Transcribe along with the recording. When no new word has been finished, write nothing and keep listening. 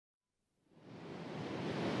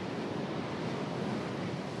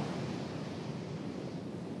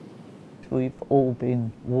we've all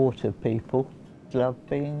been water people, love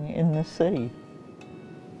being in the sea.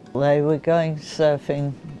 They were going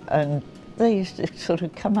surfing and they used to sort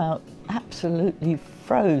of come out absolutely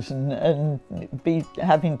frozen and be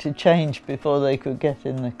having to change before they could get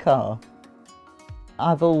in the car.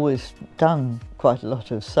 I've always done quite a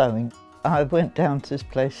lot of sewing. I went down to this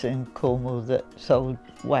place in Cornwall that sold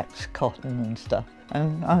wax cotton and stuff,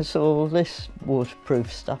 and I saw all this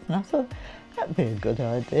waterproof stuff and I thought that'd be a good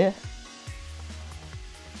idea.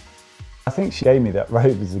 I think she gave me that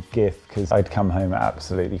robe as a gift because I'd come home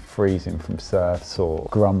absolutely freezing from surfs or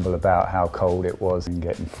grumble about how cold it was and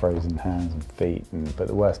getting frozen hands and feet, but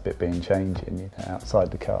the worst bit being changing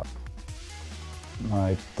outside the car.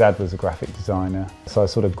 My dad was a graphic designer, so I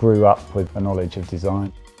sort of grew up with a knowledge of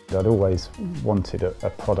design. I'd always wanted a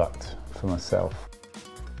product for myself.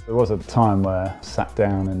 There was a time where I sat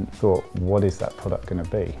down and thought, what is that product going to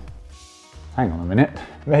be? Hang on a minute,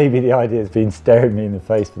 maybe the idea's been staring me in the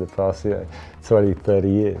face for the past 20, 30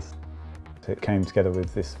 years. So it came together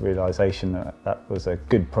with this realisation that that was a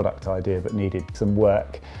good product idea but needed some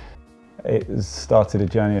work. It started a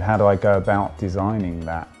journey of how do I go about designing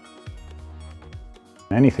that.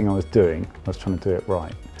 Anything I was doing, I was trying to do it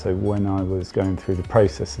right. So when I was going through the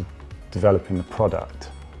process of developing the product,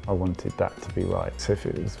 I wanted that to be right. So if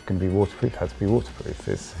it was going to be waterproof, it had to be waterproof.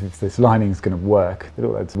 If this lining is going to work, it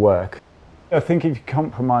all had to work. I think if you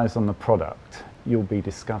compromise on the product, you'll be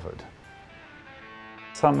discovered.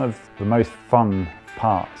 Some of the most fun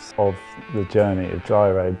parts of the journey of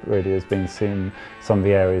dryrobe really has been seeing some of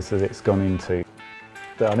the areas that it's gone into.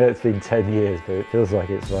 I know it's been 10 years, but it feels like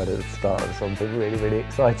it's right at the start of something really, really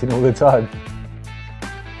exciting all the time.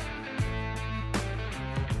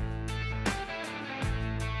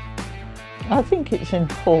 I think it's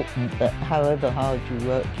important that however hard you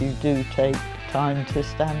work, you do take time to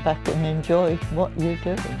stand back and enjoy what you're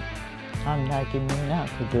doing. I'm nagging you now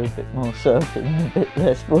to do a bit more surfing and a bit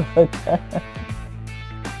less work.